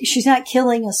have to, she's not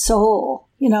killing a soul.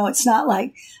 It's not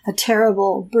like a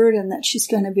terrible burden that she's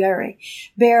going to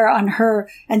bear on her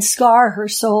and scar her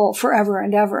soul forever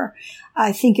and ever.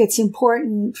 I think it's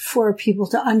important for people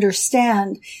to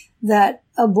understand that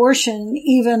abortion,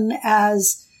 even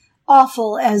as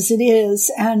awful as it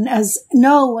is, and as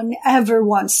no one ever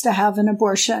wants to have an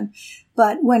abortion,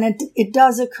 but when it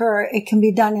does occur, it can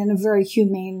be done in a very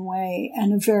humane way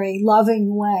and a very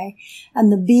loving way. And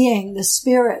the being, the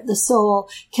spirit, the soul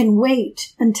can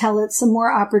wait until it's a more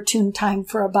opportune time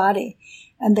for a body.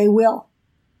 And they will.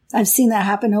 I've seen that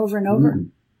happen over and over.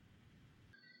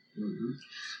 Mm-hmm. Mm-hmm.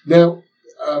 Now,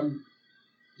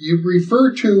 you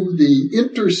refer to the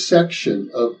intersection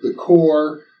of the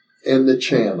core and the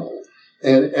channel.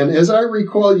 And as I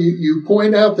recall, you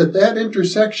point out that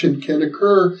intersection can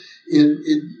occur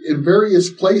in various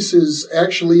places,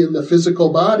 actually in the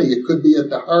physical body. It could be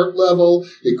at the heart level.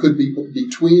 It could be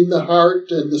between the heart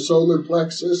and the solar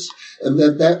plexus, and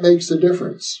that makes a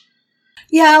difference.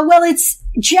 Yeah, well, it's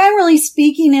generally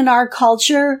speaking in our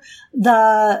culture,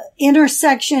 the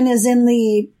intersection is in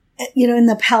the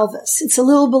pelvis. It's a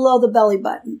little below the belly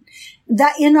button.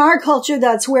 That in our culture,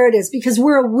 that's where it is because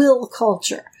we're a will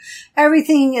culture.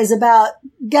 Everything is about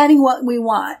getting what we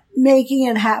want, making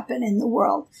it happen in the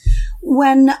world.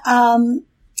 When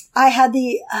I had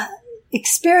the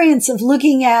experience of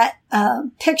looking at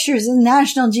pictures in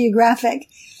National Geographic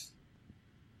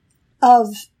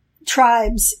of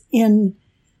tribes in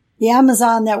the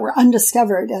Amazon that were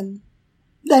undiscovered and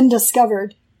then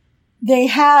discovered, they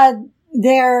had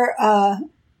their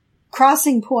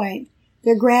crossing point,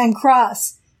 their Grand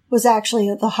Cross, was actually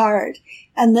at the heart.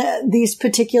 And these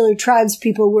particular tribes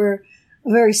people were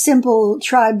a very simple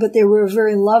tribe, but they were a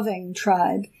very loving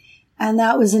tribe. And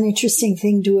that was an interesting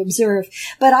thing to observe.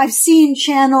 But I've seen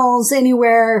channels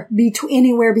anywhere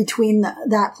between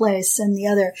that place and the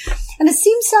other. And it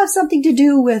seems to have something to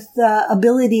do with the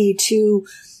ability to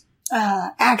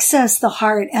access the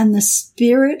heart and the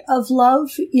spirit of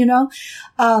love,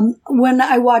 When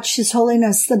I watched His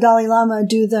Holiness, the Dalai Lama,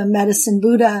 do the Medicine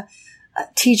Buddha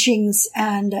teachings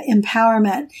and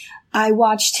empowerment, I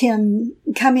watched him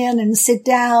come in and sit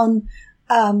down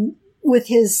with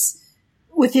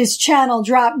his channel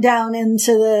drop down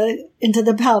into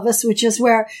the pelvis, which is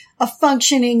where a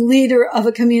functioning leader of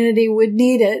a community would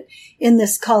need it in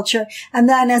this culture. And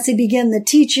then as he began the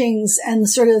teachings and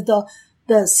sort of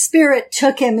the spirit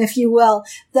took him, if you will,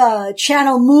 the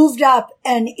channel moved up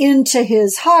and into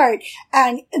his heart,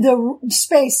 and the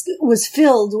space was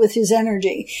filled with his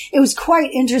energy. It was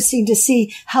quite interesting to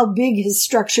see how big his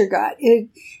structure got. It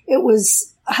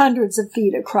was hundreds of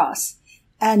feet across,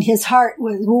 and his heart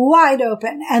was wide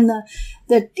open. And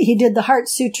he did the Heart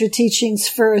Sutra teachings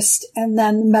first, and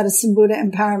then the Medicine Buddha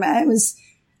empowerment. It was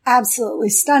absolutely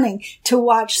stunning to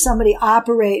watch somebody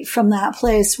operate from that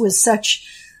place with such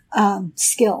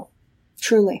skill,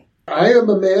 truly. I am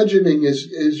imagining as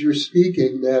you're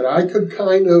speaking that I could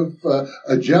kind of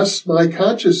adjust my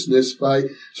consciousness by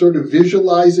sort of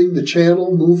visualizing the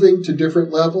channel moving to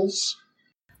different levels.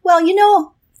 Well,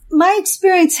 my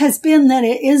experience has been that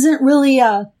it isn't really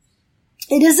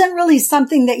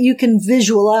something that you can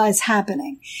visualize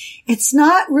happening. It's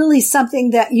not really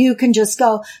something that you can just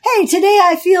go, hey, today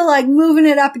I feel like moving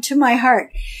it up to my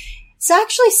heart. It's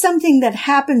actually something that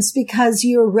happens because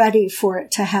you're ready for it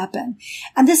to happen.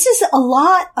 And this is a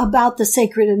lot about the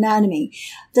sacred anatomy.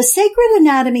 The sacred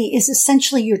anatomy is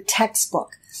essentially your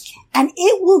textbook, and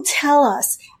it will tell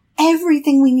us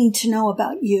everything we need to know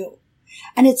about you.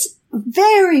 And it's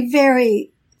very,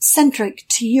 very centric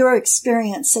to your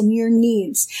experience and your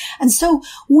needs. And so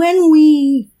when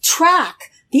we track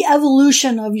the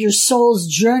evolution of your soul's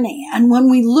journey, and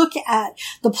when we look at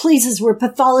the places where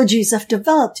pathologies have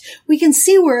developed, we can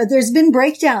see where there's been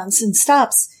breakdowns and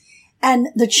stops, and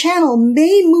the channel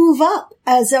may move up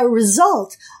as a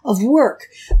result of work.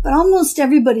 But almost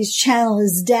everybody's channel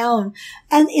is down,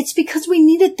 and it's because we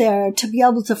need it there to be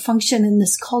able to function in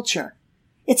this culture.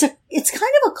 It's kind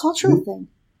of a cultural thing.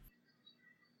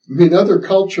 I mean, other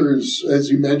cultures, as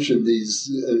you mentioned, these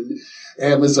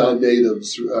Amazon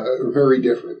natives are very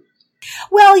different.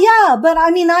 Well, yeah, but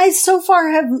I mean, I so far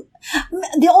have,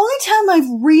 the only time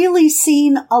I've really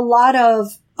seen a lot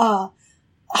of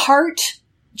heart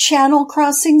channel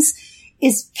crossings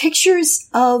is pictures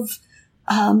of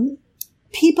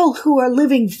people who are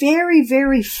living very,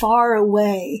 very far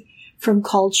away from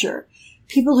culture.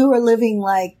 People who are living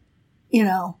like,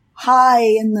 high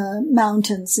in the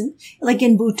mountains, and like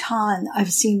in Bhutan,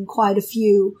 I've seen quite a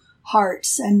few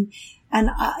hearts,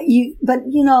 but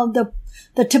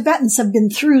the Tibetans have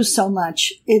been through so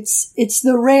much. It's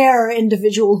the rare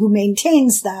individual who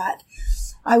maintains that.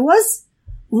 I was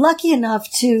lucky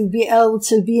enough to be able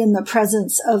to be in the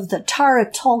presence of the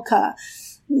Tara Tolka,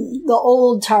 the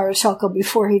old Tara Tolka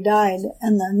before he died,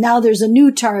 and now there's a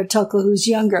new Tara Tolka who's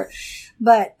younger.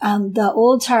 But the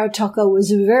old Tara Tolka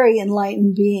was a very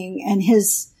enlightened being, and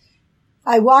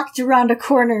I walked around a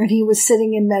corner and he was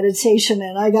sitting in meditation,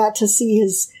 and I got to see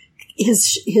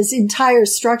his entire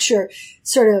structure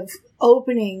sort of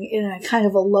opening in a kind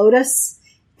of a lotus,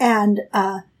 and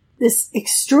this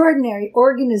extraordinary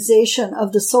organization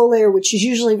of the soul layer, which is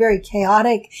usually very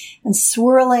chaotic and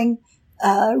swirling,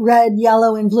 red,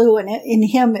 yellow, and blue, and in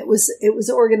him it was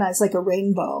organized like a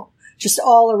rainbow, just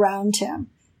all around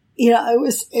him.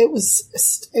 It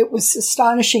was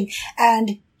astonishing.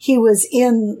 And he was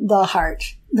in the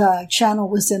heart. The channel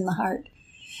was in the heart.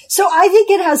 So I think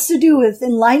it has to do with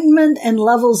enlightenment and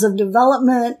levels of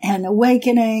development and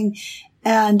awakening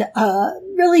and,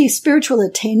 really spiritual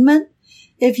attainment,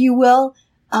 if you will.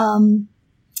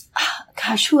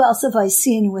 Gosh, who else have I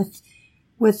seen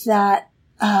with that?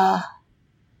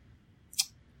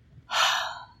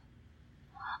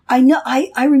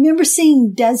 I remember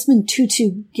seeing Desmond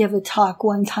Tutu give a talk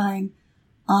one time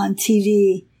on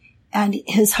TV, and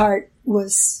his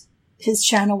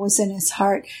channel was in his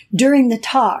heart during the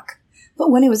talk.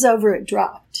 But when it was over, it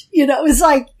dropped. It was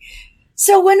like,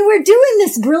 so when we're doing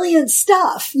this brilliant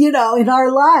stuff, in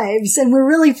our lives, and we're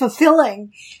really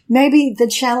fulfilling, maybe the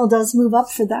channel does move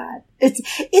up for that.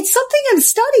 It's something I'm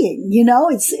studying,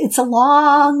 it's a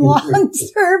long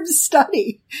term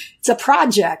study. It's a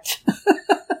project.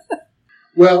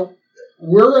 Well,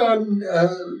 we're on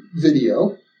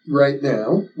video right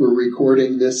now. We're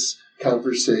recording this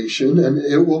conversation, and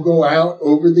it will go out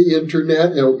over the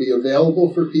internet. It'll be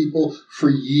available for people for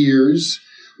years.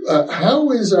 How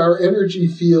is our energy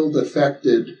field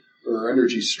affected, or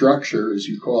energy structure, as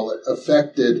you call it,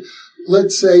 affected?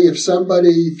 Let's say if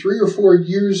somebody 3 or 4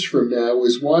 years from now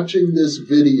is watching this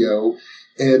video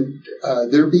and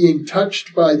they're being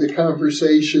touched by the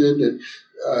conversation, and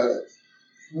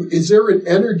is there an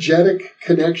energetic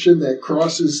connection that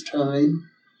crosses time?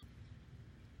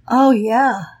 Oh,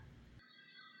 yeah.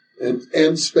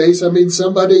 And space. I mean,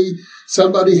 somebody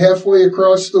halfway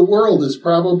across the world is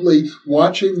probably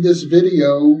watching this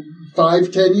video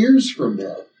 5-10 years from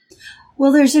now.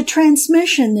 Well, there's a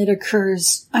transmission that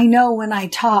occurs, I know, when I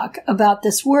talk about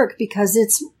this work, because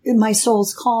it's my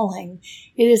soul's calling.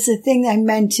 It is a thing I'm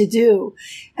meant to do.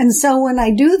 And so when I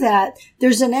do that,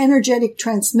 there's an energetic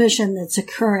transmission that's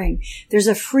occurring. There's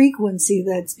a frequency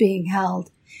that's being held.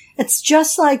 It's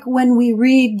just like when we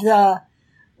read the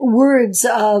words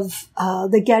of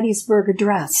the Gettysburg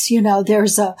Address.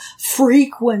 There's a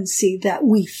frequency that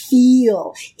we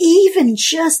feel, even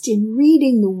just in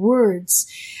reading the words.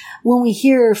 When we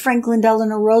hear Franklin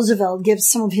Delano Roosevelt give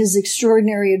some of his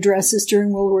extraordinary addresses during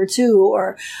World War II,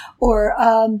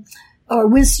 or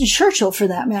Winston Churchill, for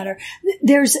that matter,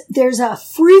 there's a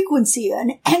frequency,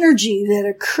 an energy that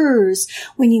occurs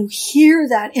when you hear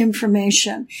that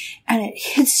information and it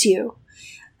hits you.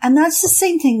 And that's the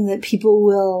same thing that people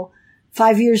will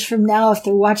 5 years from now, if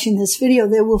they're watching this video,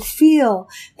 they will feel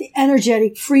the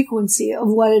energetic frequency of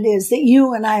what it is that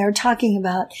you and I are talking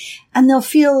about. And they'll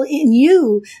feel in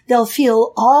you, they'll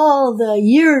feel all the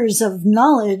years of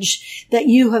knowledge that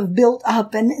you have built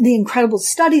up and the incredible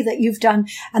study that you've done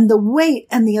and the weight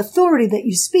and the authority that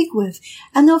you speak with.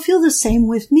 And they'll feel the same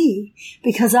with me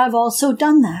because I've also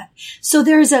done that. So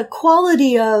there's a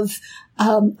quality of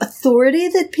authority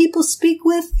that people speak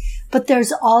with, but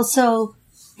there's also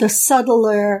the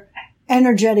subtler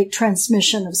energetic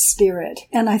transmission of spirit.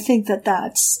 And I think that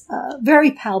that's very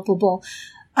palpable.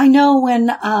 I know when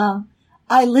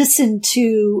I listen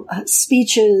to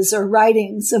speeches or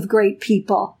writings of great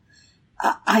people,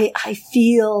 I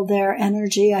feel their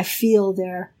energy. I feel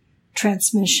their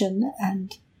transmission.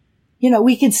 And,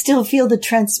 we can still feel the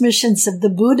transmissions of the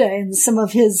Buddha in some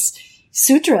of his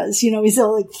sutras. We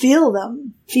still feel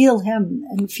them, feel him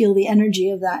and feel the energy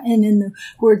of that. And in the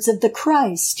words of the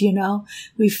Christ,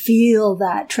 we feel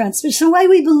that transmission. Why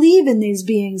we believe in these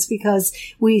beings, because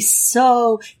we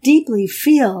so deeply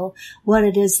feel what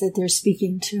it is that they're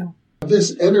speaking to.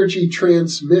 This energy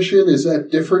transmission, is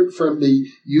that different from the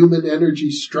human energy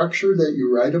structure that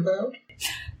you write about?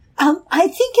 I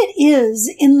think it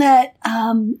is in that,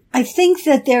 I think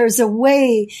that there's a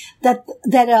way that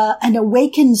an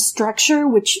awakened structure,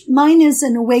 which mine is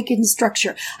an awakened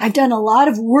structure. I've done a lot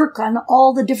of work on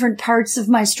all the different parts of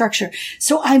my structure.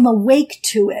 So I'm awake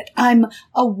to it. I'm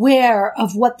aware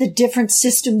of what the different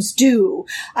systems do.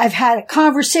 I've had a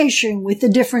conversation with the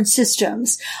different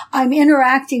systems. I'm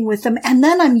interacting with them. And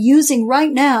then I'm using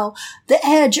right now the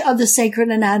edge of the sacred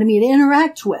anatomy to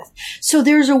interact with. So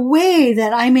there's a way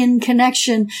that I'm in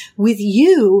connection with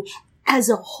you as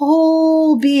a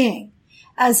whole being,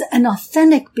 as an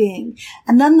authentic being.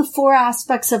 And then the 4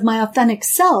 aspects of my authentic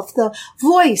self, the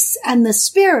voice and the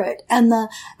spirit and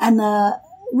the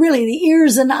really the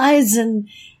ears and eyes and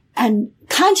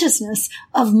consciousness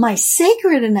of my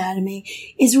sacred anatomy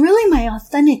is really my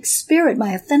authentic spirit,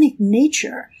 my authentic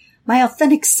nature, my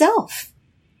authentic self.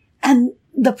 And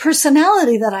the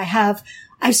personality that I have,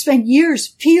 I've spent years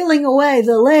peeling away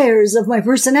the layers of my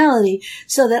personality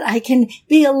so that I can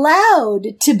be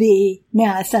allowed to be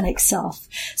my authentic self.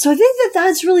 So I think that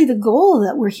that's really the goal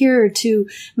that we're here to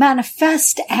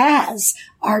manifest as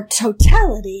our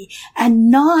totality and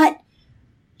not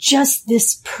just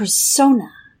this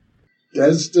persona.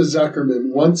 Desda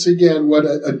Zuckerman, once again, what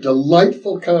a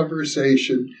delightful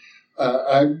conversation.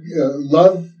 I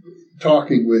love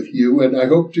talking with you, and I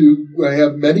hope to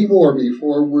have many more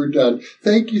before we're done.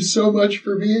 Thank you so much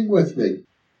for being with me.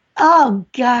 Oh,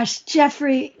 gosh,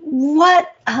 Jeffrey, what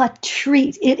a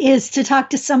treat it is to talk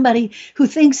to somebody who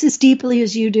thinks as deeply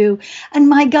as you do. And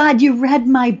my God, you read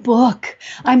my book.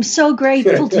 I'm so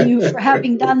grateful to you for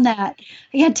having done that.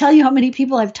 I can't tell you how many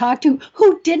people I've talked to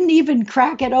who didn't even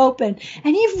crack it open.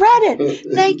 And you've read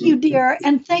it. Thank you, dear.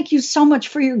 And thank you so much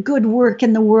for your good work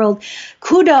in the world.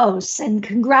 Kudos and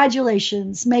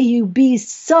congratulations. May you be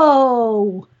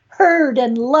so heard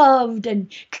and loved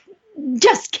and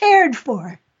just cared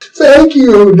for. Thank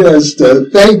you,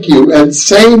 Desda. Thank you. And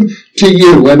same to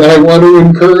you. And I want to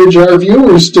encourage our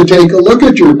viewers to take a look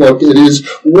at your book. It is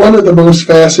one of the most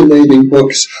fascinating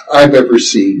books I've ever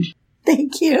seen.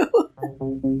 Thank you.